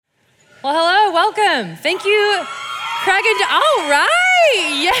Well, hello, welcome. Thank you, Craig and all right,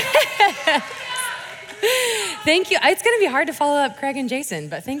 yes. Thank you. It's gonna be hard to follow up Craig and Jason,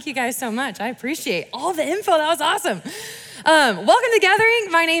 but thank you guys so much. I appreciate all the info, that was awesome. Welcome to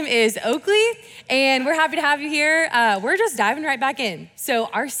Gathering. My name is Oakley, and we're happy to have you here. We're just diving right back in. So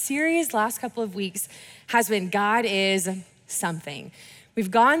our series last couple of weeks has been God is something. We've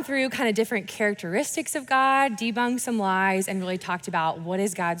gone through kind of different characteristics of God, debunked some lies, and really talked about what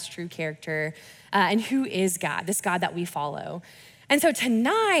is God's true character and who is God, this God that we follow. And so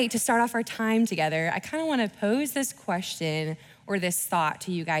tonight, to start off our time together, I kind of want to pose this question or this thought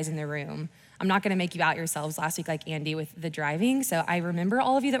to you guys in the room. I'm not gonna make you out yourselves last week like Andy with the driving, so I remember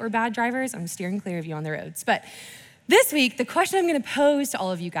all of you that were bad drivers. I'm steering clear of you on the roads. But this week, the question I'm gonna pose to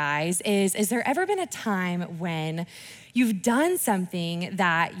all of you guys is there ever been a time when you've done something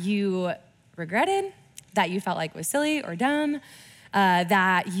that you regretted, that you felt like was silly or dumb,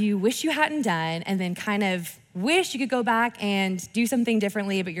 that you wish you hadn't done, and then kind of wish you could go back and do something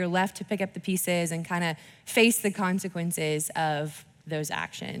differently, but you're left to pick up the pieces and kind of face the consequences of those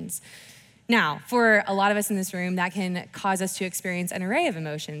actions? Now, for a lot of us in this room, that can cause us to experience an array of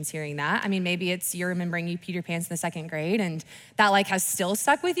emotions hearing that. I mean, maybe it's you're remembering you peed your pants in the second grade and that like has still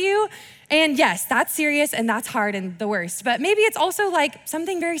stuck with you. And yes, that's serious and that's hard and the worst. But maybe it's also like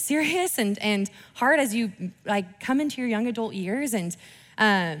something very serious and hard as you like come into your young adult years. And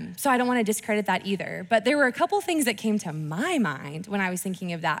so I don't want to discredit that either. But there were a couple things that came to my mind when I was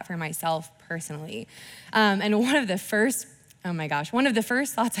thinking of that for myself personally. And one of the first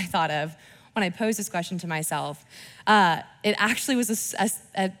thoughts I thought of when I posed this question to myself, it actually was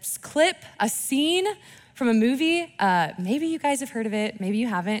a clip, a scene from a movie. Maybe you guys have heard of it, maybe you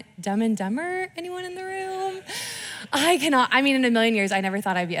haven't. Dumb and Dumber, anyone in the room? In a million years, I never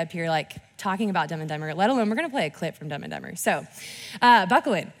thought I'd be up here like talking about Dumb and Dumber, let alone we're gonna play a clip from Dumb and Dumber. So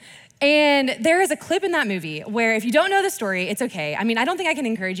buckle in. And there is a clip in that movie where if you don't know the story, it's okay. I mean, I don't think I can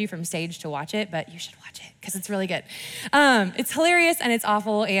encourage you from stage to watch it, but you should watch it because it's really good. It's hilarious and it's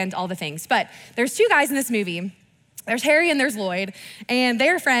awful and all the things. But there's two guys in this movie. There's Harry and there's Lloyd, and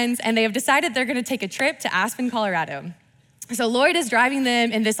they're friends, and they have decided they're gonna take a trip to Aspen, Colorado. So Lloyd is driving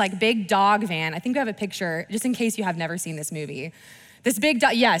them in this like big dog van. I think we have a picture, just in case you have never seen this movie. This big,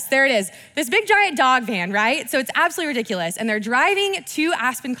 yes, there it is. This big giant dog van, right? So it's absolutely ridiculous. And they're driving to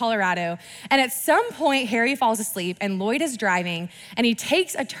Aspen, Colorado. And at some point, Harry falls asleep and Lloyd is driving and he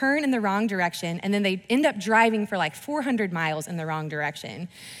takes a turn in the wrong direction. And then they end up driving for like 400 miles in the wrong direction.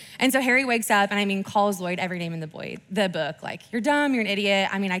 And so Harry wakes up and calls Lloyd every name in the book. Like, you're dumb, you're an idiot.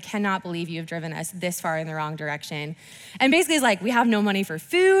 I cannot believe you have driven us this far in the wrong direction. And basically he's like, we have no money for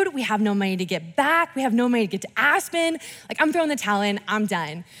food. We have no money to get back. We have no money to get to Aspen. Like, I'm throwing the towel in, I'm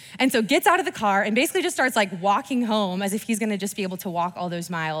done. And so gets out of the car and basically just starts like walking home as if he's gonna just be able to walk all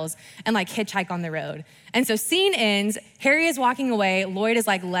those miles and like hitchhike on the road. And so scene ends, Harry is walking away, Lloyd is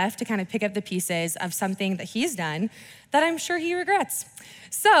like left to kind of pick up the pieces of something that he's done that I'm sure he regrets.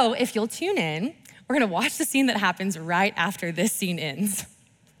 So if you'll tune in, we're gonna watch the scene that happens right after this scene ends.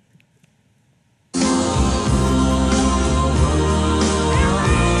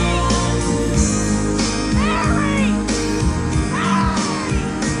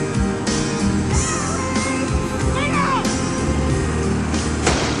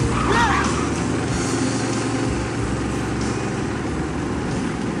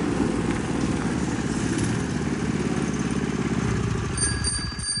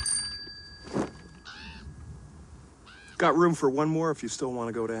 Got room for one more if you still want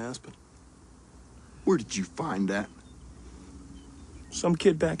to go to Aspen. Where did you find that? Some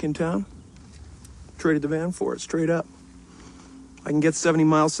kid back in town traded the van for it, straight up. I can get 70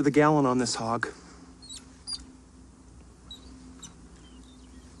 miles to the gallon on this hog.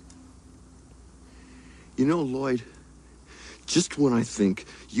 You know, Lloyd, just when I think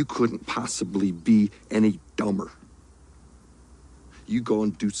you couldn't possibly be any dumber, you go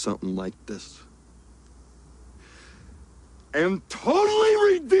and do something like this. And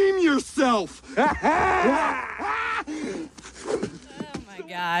totally redeem yourself. Oh my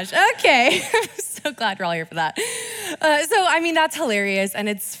gosh, okay. I'm so glad we're all here for that. That's hilarious and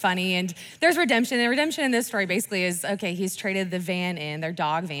it's funny and there's redemption. And redemption in this story basically is, okay, he's traded the van in, their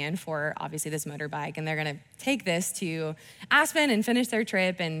dog van, for obviously this motorbike, and they're gonna take this to Aspen and finish their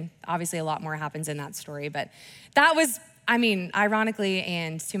trip, and obviously a lot more happens in that story. But that was, ironically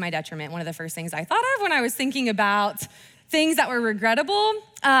and to my detriment, one of the first things I thought of when I was thinking about things that were regrettable.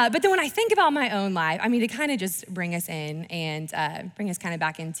 But then when I think about my own life, to kind of just bring us in and bring us kind of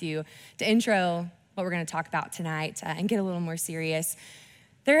back into the intro, what we're gonna talk about tonight and get a little more serious.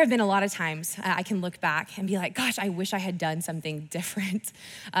 There have been a lot of times I can look back and be like, gosh, I wish I had done something different.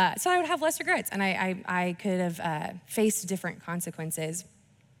 So I would have less regrets and I could have faced different consequences.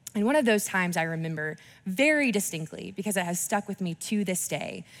 And one of those times I remember very distinctly because it has stuck with me to this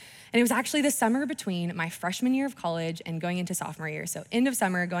day. And it was actually the summer between my freshman year of college and going into sophomore year. So end of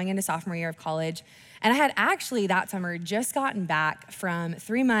summer, going into sophomore year of college. And I had actually that summer just gotten back from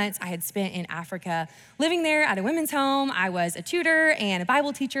 3 months I had spent in Africa, living there at a women's home. I was a tutor and a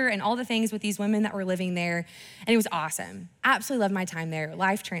Bible teacher and all the things with these women that were living there. And it was awesome. Absolutely loved my time there,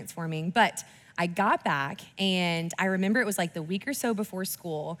 life transforming. But I got back and I remember it was like the week or so before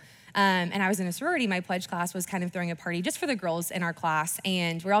school. And I was in a sorority. My pledge class was kind of throwing a party just for the girls in our class.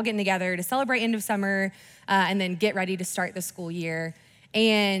 And we're all getting together to celebrate end of summer and then get ready to start the school year.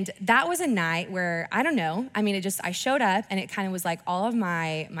 And that was a night where, I don't know, I showed up and it kind of was like all of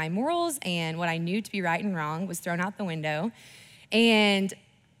my morals and what I knew to be right and wrong was thrown out the window and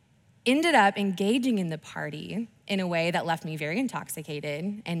ended up engaging in the party in a way that left me very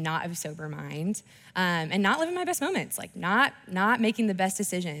intoxicated and not of sober mind, and not living my best moments, like not making the best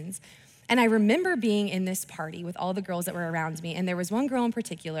decisions. And I remember being in this party with all the girls that were around me, and there was one girl in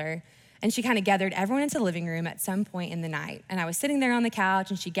particular, and she kind of gathered everyone into the living room at some point in the night. And I was sitting there on the couch,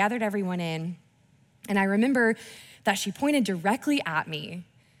 and she gathered everyone in, and I remember that she pointed directly at me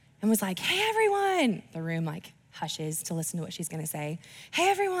and was like, "Hey, everyone." The room like hushes to listen to what she's gonna say. "Hey,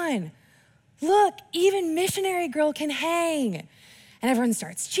 everyone. Look, even missionary girl can hang." And everyone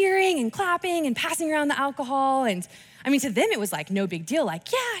starts cheering and clapping and passing around the alcohol. And to them, it was like no big deal.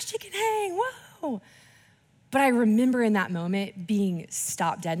 Like, yeah, she can hang, whoa. But I remember in that moment being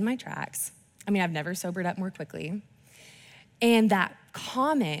stopped dead in my tracks. I've never sobered up more quickly. And that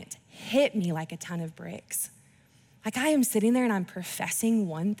comment hit me like a ton of bricks. Like I am sitting there and I'm professing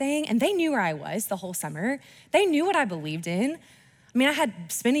one thing, and they knew where I was the whole summer. They knew what I believed in. I had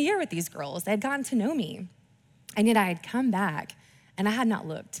spent a year with these girls. They had gotten to know me. And yet I had come back and I had not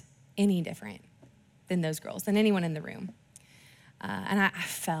looked any different than those girls, than anyone in the room. And I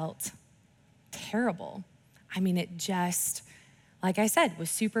felt terrible. It just, like I said, was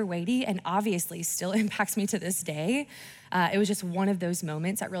super weighty and obviously still impacts me to this day. It was just one of those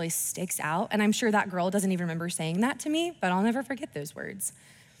moments that really sticks out. And I'm sure that girl doesn't even remember saying that to me, but I'll never forget those words.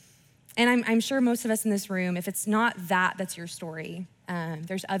 And I'm sure most of us in this room, if it's not that's your story,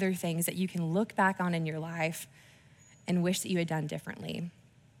 there's other things that you can look back on in your life and wish that you had done differently.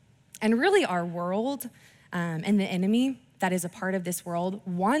 And really our world and the enemy that is a part of this world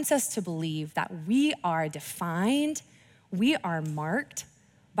wants us to believe that we are defined, we are marked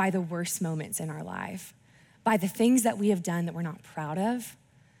by the worst moments in our life, by the things that we have done that we're not proud of,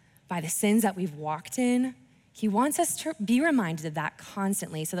 by the sins that we've walked in. He wants us to be reminded of that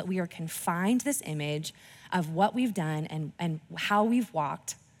constantly so that we are confined to this image of what we've done and how we've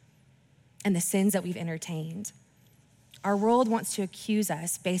walked and the sins that we've entertained. Our world wants to accuse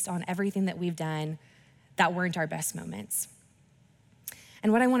us based on everything that we've done that weren't our best moments.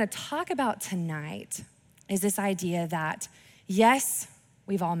 And what I want to talk about tonight is this idea that, yes,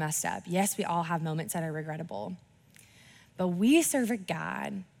 we've all messed up. Yes, we all have moments that are regrettable. But we serve a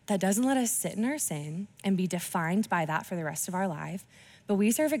God that doesn't let us sit in our sin and be defined by that for the rest of our life. But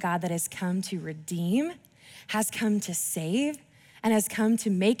we serve a God that has come to redeem, has come to save, and has come to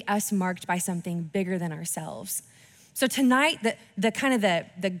make us marked by something bigger than ourselves. So tonight,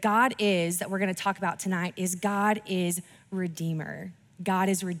 the God is that we're gonna talk about tonight is God is Redeemer. God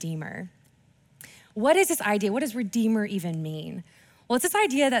is Redeemer. What is this idea? What does Redeemer even mean? Well, it's this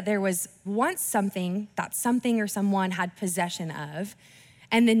idea that there was once something that something or someone had possession of,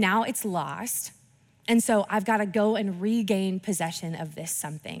 and then now it's lost. And so I've got to go and regain possession of this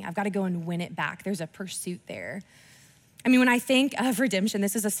something. I've got to go and win it back. There's a pursuit there. When I think of redemption,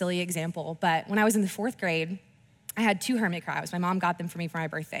 this is a silly example, but when I was in the 4th grade, I had 2 hermit crabs. My mom got them for me for my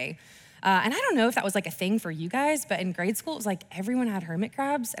birthday. And I don't know if that was like a thing for you guys, but in grade school, it was like everyone had hermit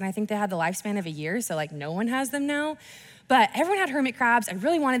crabs, and I think they had the lifespan of a year, so like no one has them now. But everyone had hermit crabs. I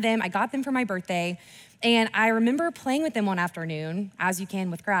really wanted them. I got them for my birthday. And I remember playing with them one afternoon, as you can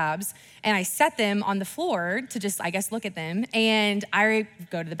with crabs, and I set them on the floor to just, look at them. And I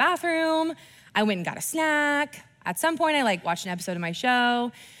go to the bathroom. I went and got a snack. At some point, I watched an episode of my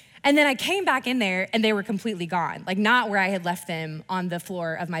show. And then I came back in there and they were completely gone, not where I had left them on the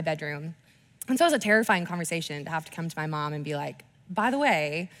floor of my bedroom. And so it was a terrifying conversation to have to come to my mom and be like, by the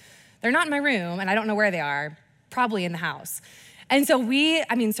way, they're not in my room and I don't know where they are, probably in the house. And so we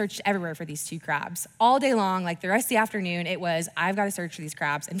searched everywhere for these 2 crabs. All day long, the rest of the afternoon, it was, I've got to search for these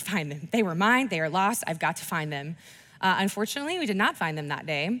crabs and find them. They were mine, they are lost, I've got to find them. Unfortunately, we did not find them that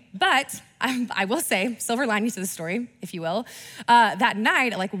day, but I will say, silver lining to the story, if you will, that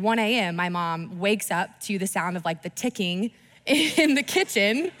night at like 1 a.m., my mom wakes up to the sound of like the ticking in the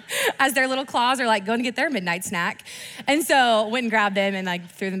kitchen as their little claws are like going to get their midnight snack. And so went and grabbed them and like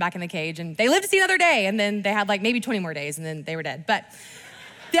threw them back in the cage, and they lived to see another day, and then they had like maybe 20 more days and then they were dead. But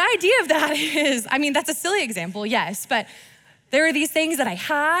the idea of that is, I mean, that's a silly example, yes, but there were these things that I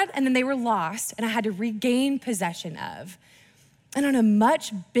had and then they were lost and I had to regain possession of. And on a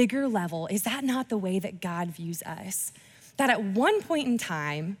much bigger level, is that not the way that God views us? That at one point in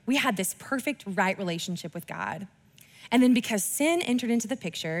time, we had this perfect right relationship with God. And then because sin entered into the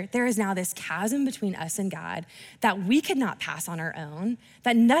picture, there is now this chasm between us and God that we could not pass on our own,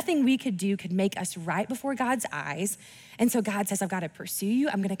 that nothing we could do could make us right before God's eyes. And so God says, I've got to pursue you,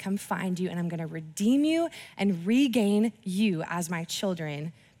 I'm gonna come find you, and I'm gonna redeem you and regain you as my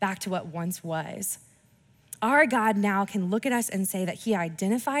children back to what once was. Our God now can look at us and say that he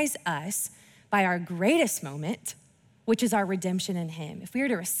identifies us by our greatest moment, which is our redemption in him. If we are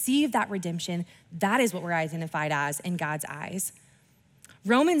to receive that redemption, that is what we're identified as in God's eyes.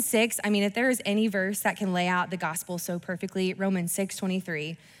 Romans 6, I mean, if there is any verse that can lay out the gospel so perfectly, Romans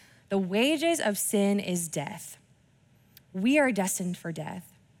 6:23, the wages of sin is death. We are destined for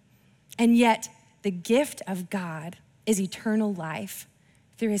death. And yet the gift of God is eternal life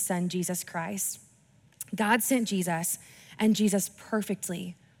through his son, Jesus Christ. God sent Jesus, and Jesus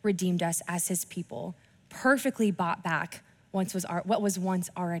perfectly redeemed us as his people, perfectly bought back what was once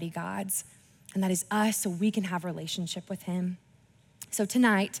already God's, and that is us, so we can have a relationship with him. So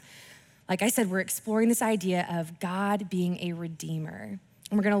tonight, like I said, we're exploring this idea of God being a redeemer.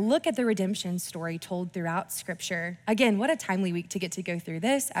 And we're gonna look at the redemption story told throughout Scripture. Again, what a timely week to get to go through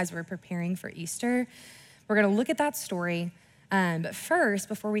this as we're preparing for Easter. We're gonna look at that story. But first,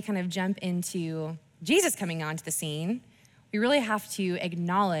 before we kind of jump into Jesus coming onto the scene, we really have to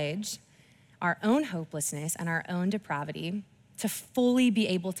acknowledge our own hopelessness and our own depravity to fully be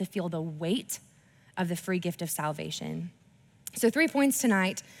able to feel the weight of the free gift of salvation. So 3 points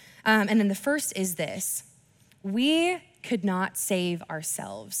tonight, and then the first is this: we could not save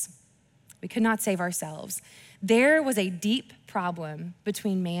ourselves. We could not save ourselves. There was a deep problem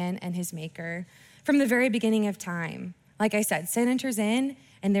between man and his maker from the very beginning of time. Like I said, sin enters in,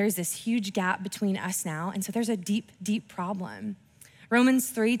 and there's this huge gap between us now, and so there's a deep, deep problem.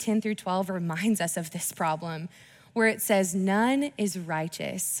 Romans 3:10-12 reminds us of this problem, where it says, none is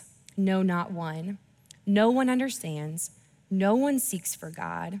righteous, no, not one. No one understands, no one seeks for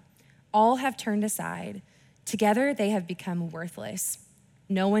God. All have turned aside. Together they have become worthless.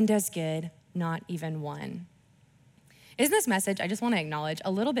 No one does good, not even one. Isn't this message, I just want to acknowledge,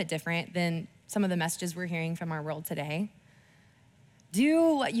 a little bit different than some of the messages we're hearing from our world today?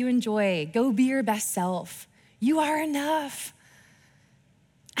 Do what you enjoy. Go be your best self. You are enough.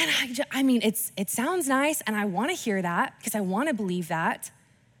 And I mean, it sounds nice, and I want to hear that because I want to believe that.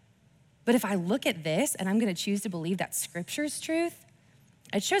 But if I look at this and I'm going to choose to believe that Scripture's truth,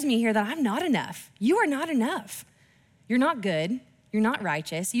 it shows me here that I'm not enough. You are not enough. You're not good. You're not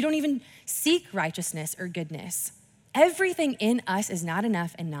righteous. You don't even seek righteousness or goodness. Everything in us is not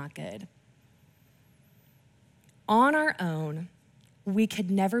enough and not good. On our own, we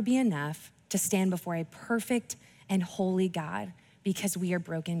could never be enough to stand before a perfect and holy God because we are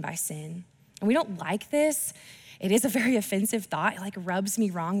broken by sin. And we don't like this. It is a very offensive thought. It like rubs me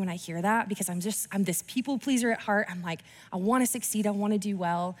wrong when I hear that because I'm this people pleaser at heart. I'm like, I want to succeed. I want to do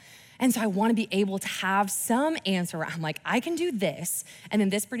well. And so I want to be able to have some answer where I'm like, I can do this, and then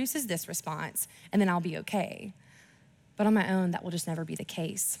this produces this response, and then I'll be okay. But on my own, that will just never be the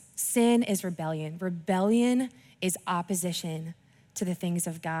case. Sin is rebellion. Rebellion is opposition to the things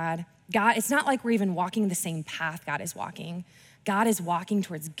of God. God, it's not like we're even walking the same path God is walking. God is walking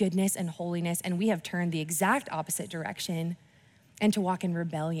towards goodness and holiness, and we have turned the exact opposite direction and to walk in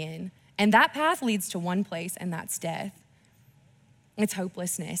rebellion. And that path leads to one place, and that's death. It's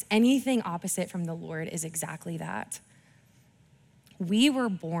hopelessness. Anything opposite from the Lord is exactly that. We were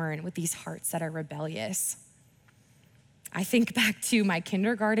born with these hearts that are rebellious. I think back to my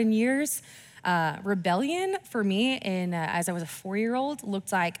kindergarten years. Rebellion for me as I was a 4-year-old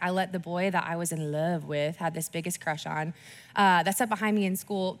looked like I let the boy that I was in love with, had this biggest crush on, that sat behind me in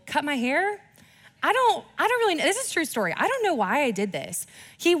school, cut my hair. I don't really know. This is a true story. I don't know why I did this.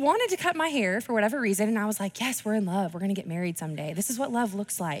 He wanted to cut my hair for whatever reason, and I was like, yes, we're in love. We're gonna get married someday. This is what love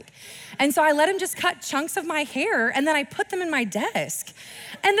looks like. And so I let him just cut chunks of my hair, and then I put them in my desk.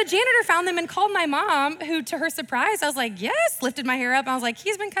 And the janitor found them and called my mom, who, to her surprise, I was like, yes, lifted my hair up. And I was like,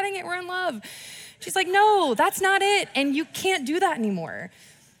 he's been cutting it, we're in love. She's like, no, that's not it, and you can't do that anymore.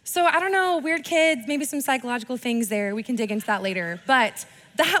 So I don't know, weird kids, maybe some psychological things there. We can dig into that later. But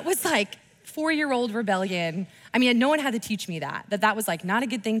that was like 4-year-old rebellion. I mean, no one had to teach me that was like not a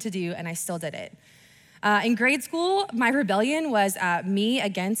good thing to do, and I still did it. In grade school, my rebellion was me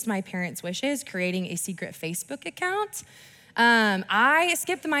against my parents' wishes, creating a secret Facebook account. I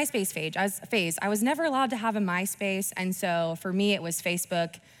skipped the MySpace phase. I was never allowed to have a MySpace, and so for me, it was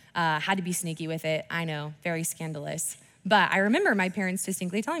Facebook. Had to be sneaky with it. I know, very scandalous. But I remember my parents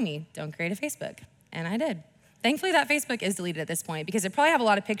distinctly telling me, don't create a Facebook, and I did. Thankfully, that Facebook is deleted at this point because it probably have a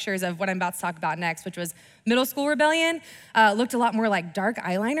lot of pictures of what I'm about to talk about next, which was middle school rebellion. Looked a lot more like dark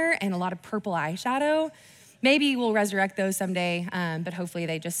eyeliner and a lot of purple eyeshadow. Maybe we'll resurrect those someday, but hopefully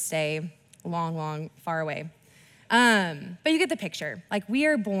they just stay long, long, far away. But you get the picture. Like we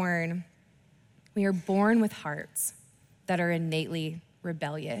are born with hearts that are innately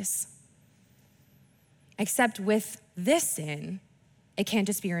rebellious. Except with this sin, it can't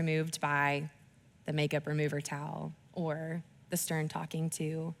just be removed by the makeup remover towel or the stern talking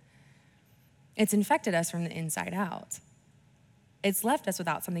to. It's infected us from the inside out. It's left us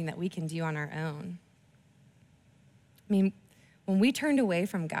without something that we can do on our own. I mean, when we turned away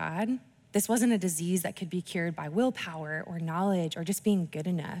from God, this wasn't a disease that could be cured by willpower or knowledge or just being good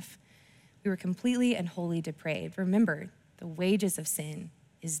enough. We were completely and wholly depraved. Remember, the wages of sin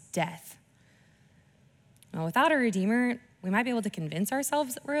is death. Well, without a Redeemer, we might be able to convince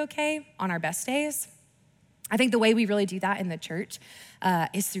ourselves that we're okay on our best days. I think the way we really do that in the church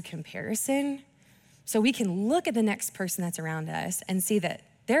is through comparison. So we can look at the next person that's around us and see that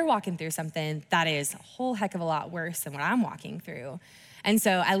they're walking through something that is a whole heck of a lot worse than what I'm walking through. And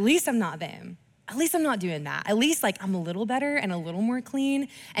so at least I'm not them. At least I'm not doing that. At least like I'm a little better and a little more clean.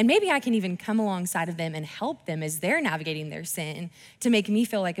 And maybe I can even come alongside of them and help them as they're navigating their sin to make me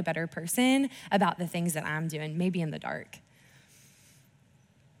feel like a better person about the things that I'm doing, maybe in the dark.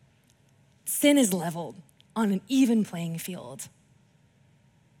 Sin is leveled on an even playing field.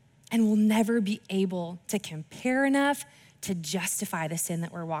 And we'll never be able to compare enough to justify the sin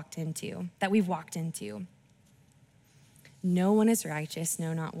that we've walked into. No one is righteous,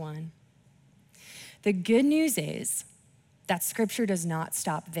 no, not one. The good news is that scripture does not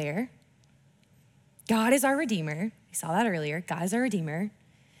stop there. God is our Redeemer. We saw that earlier. God is our Redeemer,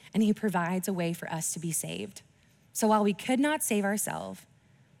 and he provides a way for us to be saved. So while we could not save ourselves,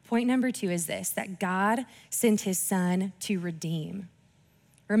 point number 2 is this, that God sent his son to redeem.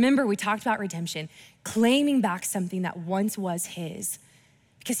 Remember, we talked about redemption, claiming back something that once was his,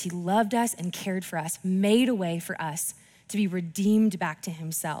 because he loved us and cared for us, made a way for us to be redeemed back to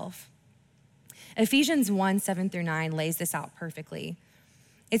himself. Ephesians 1:7-9 lays this out perfectly.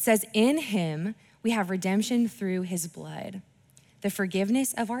 It says, in him we have redemption through his blood, the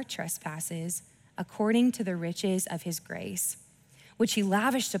forgiveness of our trespasses according to the riches of his grace, which he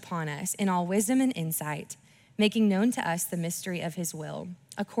lavished upon us in all wisdom and insight, making known to us the mystery of his will,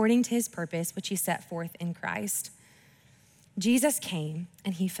 according to his purpose, which he set forth in Christ. Jesus came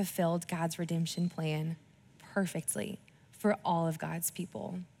and he fulfilled God's redemption plan perfectly for all of God's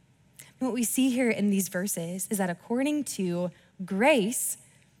people. And what we see here in these verses is that according to grace,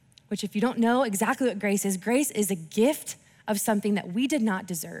 which if you don't know exactly what grace is a gift of something that we did not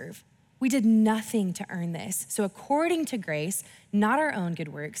deserve. We did nothing to earn this. So according to grace, not our own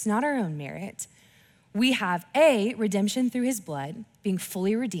good works, not our own merit, we have A, redemption through his blood, being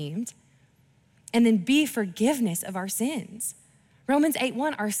fully redeemed, and then B, forgiveness of our sins. Romans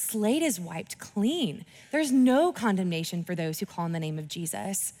 8:1, our slate is wiped clean. There's no condemnation for those who call on the name of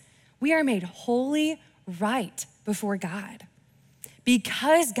Jesus. We are made holy right before God.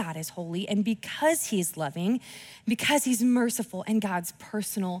 Because God is holy and because he is loving, because he's merciful and God's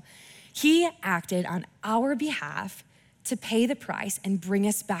personal, he acted on our behalf to pay the price and bring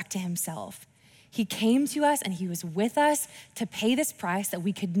us back to himself. He came to us and he was with us to pay this price that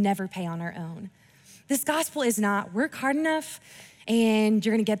we could never pay on our own. This gospel is not work hard enough and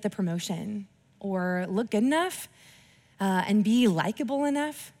you're gonna get the promotion, or look good enough and be likable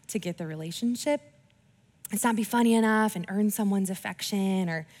enough to get the relationship. It's not be funny enough and earn someone's affection,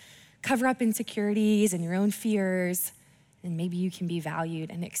 or cover up insecurities and your own fears, and maybe you can be valued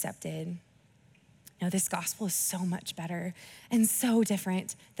and accepted. No, this gospel is so much better and so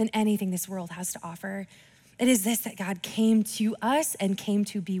different than anything this world has to offer. It is this, that God came to us and came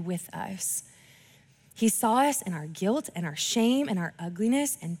to be with us. He saw us in our guilt and our shame and our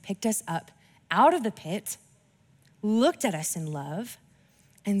ugliness and picked us up out of the pit, looked at us in love,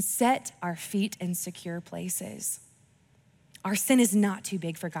 and set our feet in secure places. Our sin is not too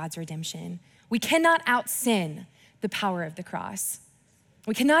big for God's redemption. We cannot out-sin the power of the cross.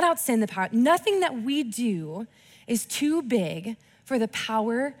 We cannot out-sin the power. Nothing that we do is too big for the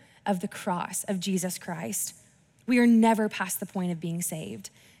power of the cross of Jesus Christ. We are never past the point of being saved.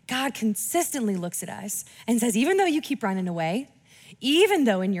 God consistently looks at us and says, even though you keep running away, even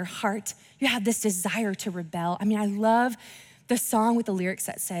though in your heart you have this desire to rebel. I mean, I love the song with the lyrics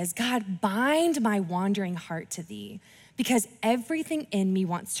that says, God, bind my wandering heart to thee, because everything in me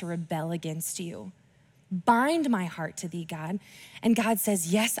wants to rebel against you. Bind my heart to thee, God. And God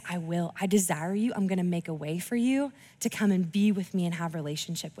says, yes, I will. I desire you. I'm gonna make a way for you to come and be with me and have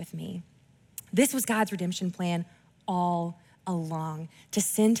relationship with me. This was God's redemption plan all along, to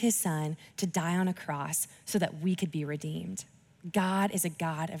send his son to die on a cross so that we could be redeemed. God is a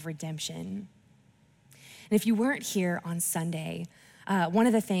God of redemption. And if you weren't here on Sunday, one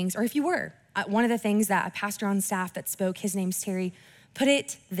of the things that a pastor on staff that spoke, his name's Terry, put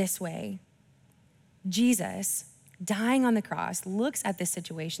it this way: Jesus dying on the cross looks at this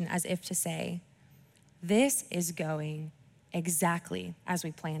situation as if to say, this is going exactly as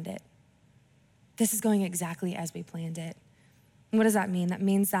we planned it. This is going exactly as we planned it. And what does that mean? That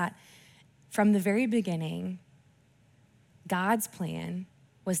means that from the very beginning, God's plan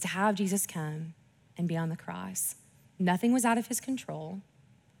was to have Jesus come and be on the cross. Nothing was out of his control.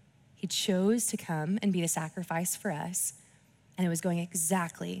 He chose to come and be the sacrifice for us, and it was going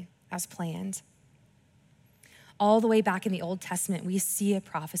exactly as planned. All the way back in the Old Testament, we see a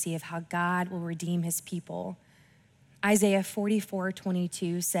prophecy of how God will redeem his people. Isaiah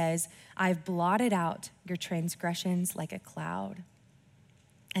 44:22 says, I've blotted out your transgressions like a cloud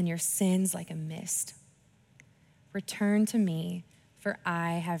and your sins like a mist. Return to me, for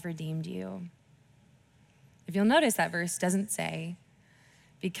I have redeemed you. If you'll notice, that verse doesn't say,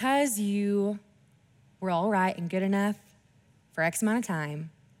 because you were all right and good enough for X amount of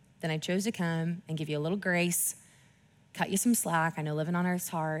time, then I chose to come and give you a little grace, cut you some slack. I know living on earth's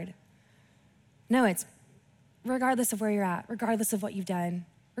hard. No, it's regardless of where you're at, regardless of what you've done,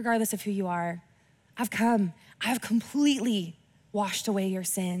 regardless of who you are, I've come. I've completely washed away your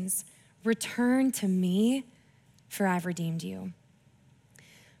sins. Return to me, for I've redeemed you.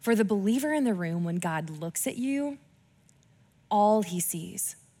 For the believer in the room, when God looks at you, all he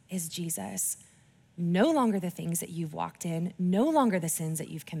sees is Jesus. No longer the things that you've walked in, no longer the sins that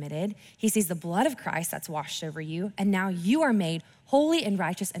you've committed. He sees the blood of Christ that's washed over you, and now you are made holy and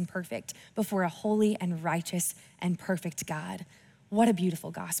righteous and perfect before a holy and righteous and perfect God. What a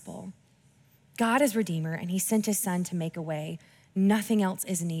beautiful gospel. God is Redeemer, and he sent his son to make a way. Nothing else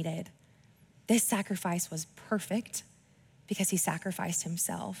is needed. This sacrifice was perfect because he sacrificed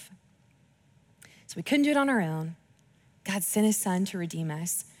himself. So we couldn't do it on our own. God sent his son to redeem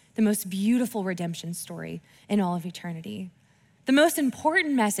us. The most beautiful redemption story in all of eternity. The most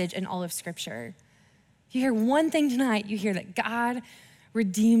important message in all of Scripture. If you hear one thing tonight, you hear that God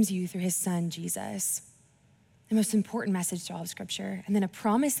redeems you through his son, Jesus. The most important message to all of Scripture. And then a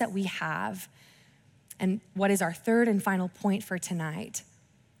promise that we have, and what is our third and final point for tonight,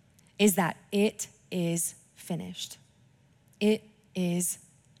 is that it is finished. It is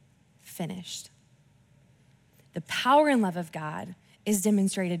finished. The power and love of God is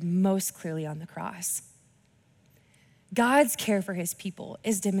demonstrated most clearly on the cross. God's care for his people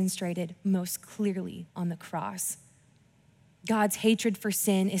is demonstrated most clearly on the cross. God's hatred for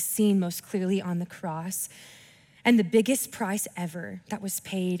sin is seen most clearly on the cross. And the biggest price ever that was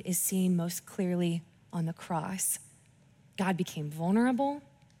paid is seen most clearly on the cross. God became vulnerable.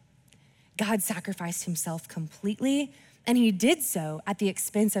 God sacrificed himself completely, and he did so at the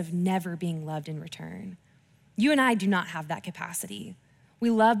expense of never being loved in return. You and I do not have that capacity. We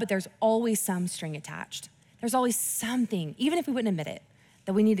love, but there's always some string attached. There's always something, even if we wouldn't admit it,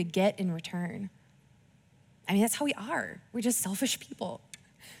 that we need to get in return. I mean, that's how we are. We're just selfish people.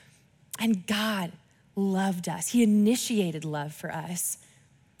 And God loved us. He initiated love for us,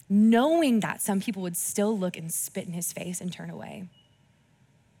 knowing that some people would still look and spit in his face and turn away.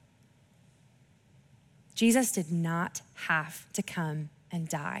 Jesus did not have to come and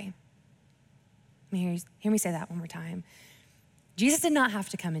die. Hear me say that one more time. Jesus did not have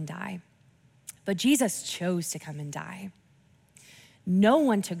to come and die, but Jesus chose to come and die. No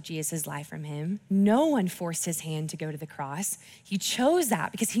one took Jesus' life from him. No one forced his hand to go to the cross. He chose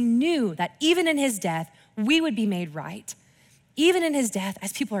that because he knew that even in his death, we would be made right. Even in his death,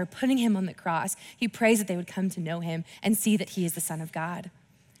 as people are putting him on the cross, he prays that they would come to know him and see that he is the Son of God.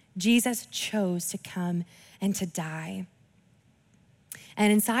 Jesus chose to come and to die.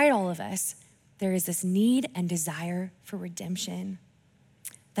 And inside all of us, there is this need and desire for redemption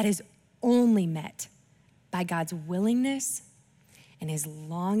that is only met by God's willingness and his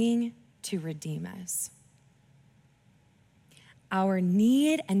longing to redeem us. Our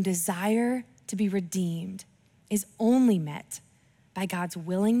need and desire to be redeemed is only met by God's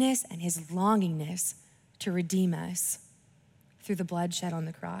willingness and his longingness to redeem us through the blood shed on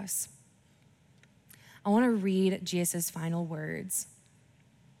the cross. I want to read Jesus' final words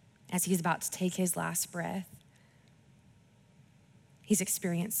as he's about to take his last breath. He's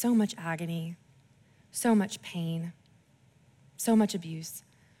experienced so much agony, so much pain, so much abuse.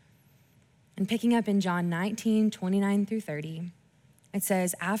 And picking up in John 19:29-30, it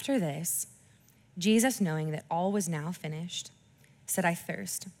says, "After this, Jesus, knowing that all was now finished, said, 'I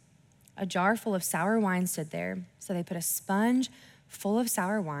thirst.' A jar full of sour wine stood there, so they put a sponge full of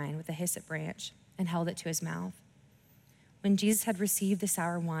sour wine with a hyssop branch and held it to his mouth. When Jesus had received the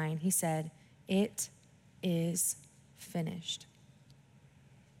sour wine, he said, 'It is finished.'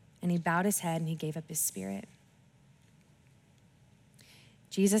 And he bowed his head and he gave up his spirit."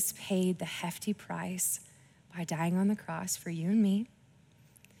 Jesus paid the hefty price by dying on the cross for you and me.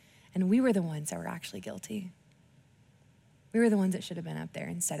 And we were the ones that were actually guilty. We were the ones that should have been up there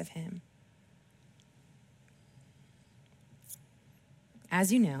instead of him.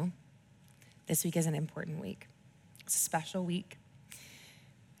 As you know, this week is an important week. It's a special week,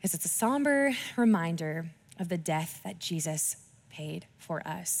 because it's a somber reminder of the death that Jesus paid for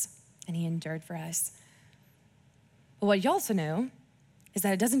us and he endured for us. But what you also know is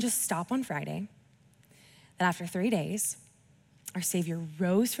that it doesn't just stop on Friday, that after 3 days, our Savior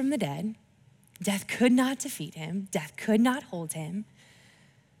rose from the dead. Death could not defeat him. Death could not hold him.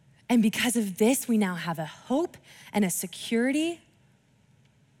 And because of this, we now have a hope and a security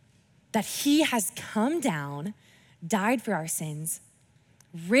that he has come down, died for our sins,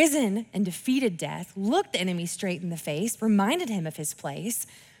 risen and defeated death, looked the enemy straight in the face, reminded him of his place.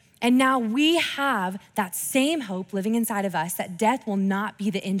 And now we have that same hope living inside of us, that death will not be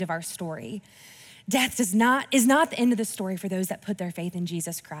the end of our story. Death is not the end of the story for those that put their faith in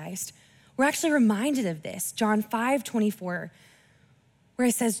Jesus Christ. We're actually reminded of this, John 5:24, where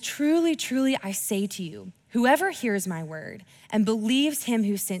it says, "Truly, truly, I say to you, whoever hears my word and believes him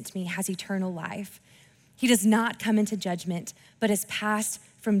who sent me has eternal life. He does not come into judgment, but has passed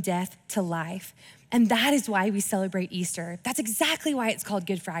from death to life." And that is why we celebrate Easter. That's exactly why it's called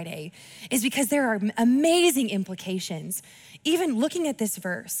Good Friday, is because there are amazing implications. Even looking at this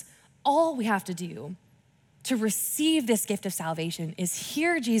verse, all we have to do to receive this gift of salvation is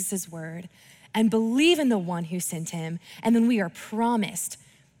hear Jesus' word and believe in the one who sent him, and then we are promised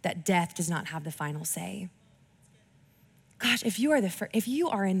that death does not have the final say. Gosh, if you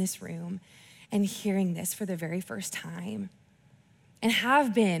are in this room and hearing this for the very first time and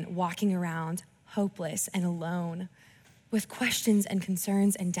have been walking around hopeless and alone with questions and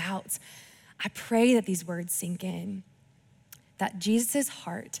concerns and doubts, I pray that these words sink in, that Jesus'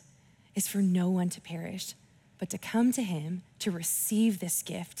 heart is for no one to perish, but to come to him, to receive this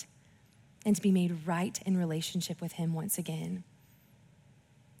gift, and to be made right in relationship with him once again.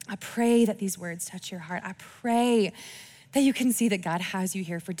 I pray that these words touch your heart. I pray that you can see that God has you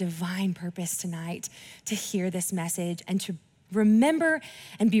here for divine purpose tonight, to hear this message and to remember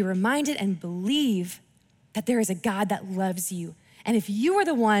and be reminded and believe that there is a God that loves you. And if you are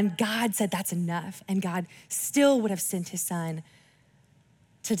the one, God said that's enough, and God still would have sent his son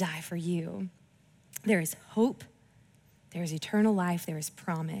to die for you. There is hope, there is eternal life, there is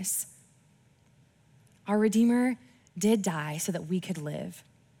promise. Our Redeemer did die so that we could live,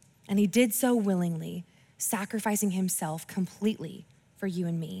 and he did so willingly, sacrificing himself completely for you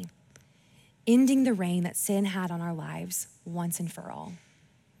and me, ending the reign that sin had on our lives once and for all.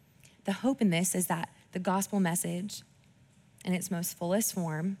 The hope in this is that the gospel message, in its most fullest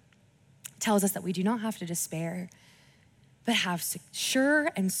form, tells us that we do not have to despair, but have sure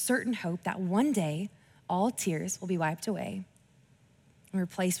and certain hope that one day all tears will be wiped away and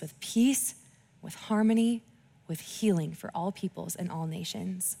replaced with peace, with harmony, with healing for all peoples and all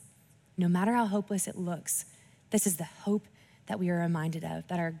nations. No matter how hopeless it looks, this is the hope that we are reminded of,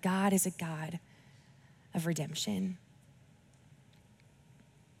 that our God is a God of redemption.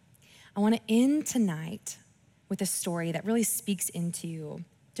 I want to end tonight with a story that really speaks into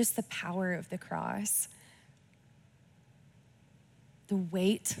just the power of the cross, the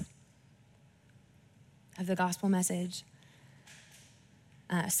weight of the gospel message.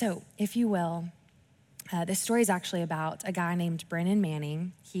 So, if you will, this story is actually about a guy named Brennan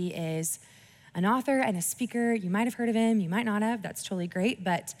Manning. He is an author and a speaker. You might have heard of him, you might not have, that's totally great,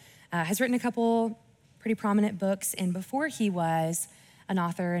 but has written a couple pretty prominent books. And before he was an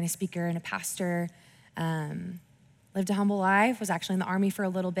author and a speaker and a pastor, lived a humble life, was actually in the army for a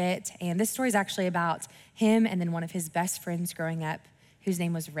little bit. And this story is actually about him and then one of his best friends growing up, whose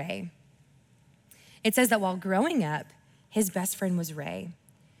name was Ray. It says that while growing up, his best friend was Ray.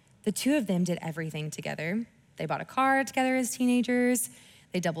 The two of them did everything together. They bought a car together as teenagers.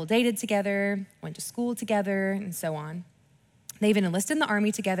 They double dated together, went to school together, and so on. They even enlisted in the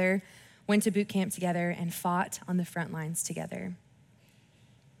army together, went to boot camp together, and fought on the front lines together.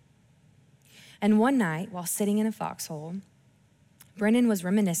 And one night, while sitting in a foxhole, Brennan was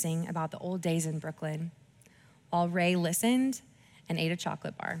reminiscing about the old days in Brooklyn, while Ray listened and ate a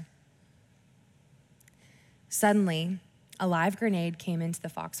chocolate bar. Suddenly, a live grenade came into the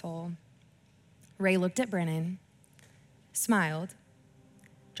foxhole. Ray looked at Brennan, smiled,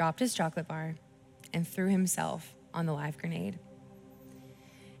 dropped his chocolate bar, and threw himself on the live grenade.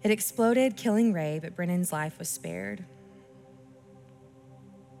 It exploded, killing Ray, but Brennan's life was spared.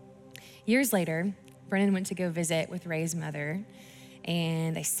 Years later, Brennan went to go visit with Ray's mother,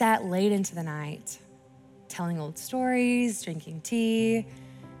 and they sat late into the night, telling old stories, drinking tea,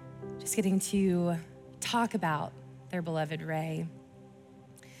 just getting to talk about their beloved Ray.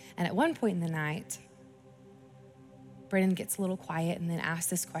 And at one point in the night, Brennan gets a little quiet and then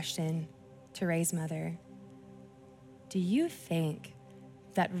asks this question to Ray's mother. Do you think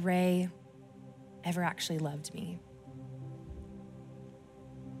that Ray ever actually loved me?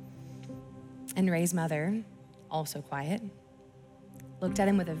 And Ray's mother, also quiet, looked at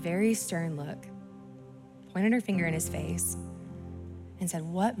him with a very stern look, pointed her finger in his face, and said,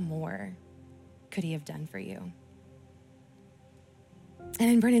 what more could he have done for you? And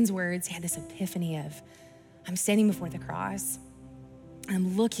in Brennan's words, he had this epiphany of, I'm standing before the cross, and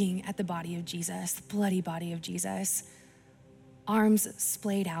I'm looking at the body of Jesus, the bloody body of Jesus, arms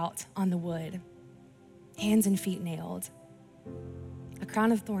splayed out on the wood, hands and feet nailed, a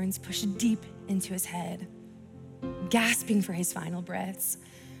crown of thorns pushed deep into his head, gasping for his final breaths.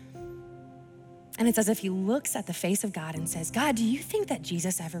 And it's as if he looks at the face of God and says, God, do you think that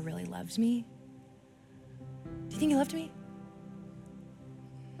Jesus ever really loved me? Do you think he loved me?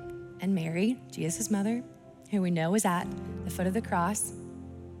 And Mary, Jesus' mother, who we know was at the foot of the cross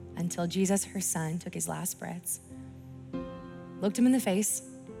until Jesus, her son, took his last breaths, looked him in the face,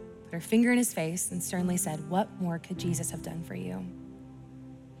 put her finger in his face, and sternly said, what more could Jesus have done for you?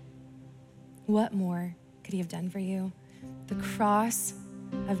 What more could he have done for you? The cross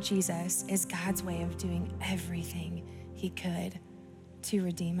of Jesus is God's way of doing everything he could to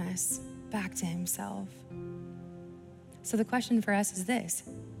redeem us back to himself. So the question for us is this: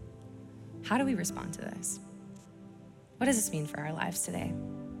 how do we respond to this? What does this mean for our lives today?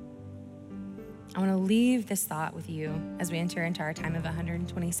 I want to leave this thought with you as we enter into our time of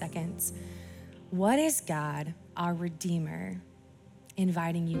 120 seconds. What is God, our Redeemer,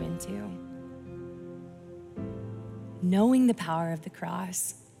 inviting you into? Knowing the power of the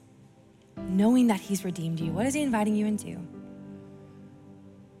cross, knowing that he's redeemed you, what is he inviting you into?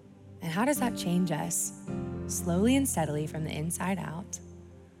 And how does that change us slowly and steadily from the inside out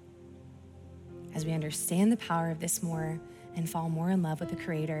as we understand the power of this more and fall more in love with the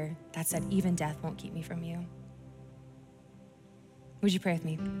Creator that said, even death won't keep me from you? Would you pray with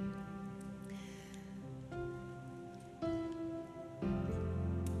me?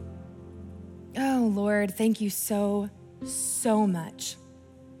 Oh, Lord, thank you so much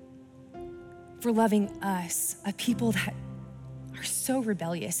for loving us, a people that are so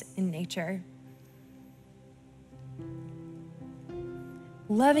rebellious in nature.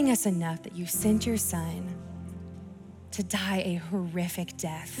 Loving us enough that you sent your son to die a horrific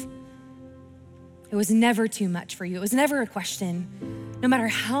death. It was never too much for you. It was never a question. No matter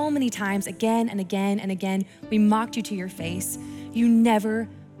how many times, again and again and again, we mocked you to your face, you never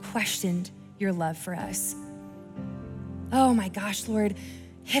questioned your love for us. Oh my gosh, Lord,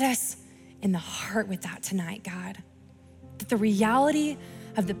 hit us in the heart with that tonight, God. That the reality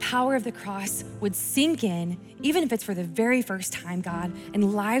of the power of the cross would sink in, even if it's for the very first time, God,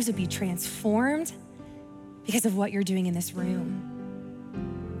 and lives would be transformed because of what you're doing in this room.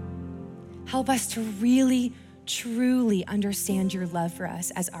 Help us to really, truly understand your love for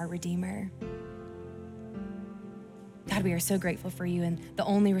us as our Redeemer. God, we are so grateful for you, and the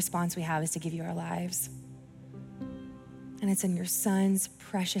only response we have is to give you our lives. And it's in your Son's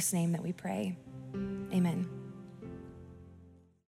precious name that we pray. Amen.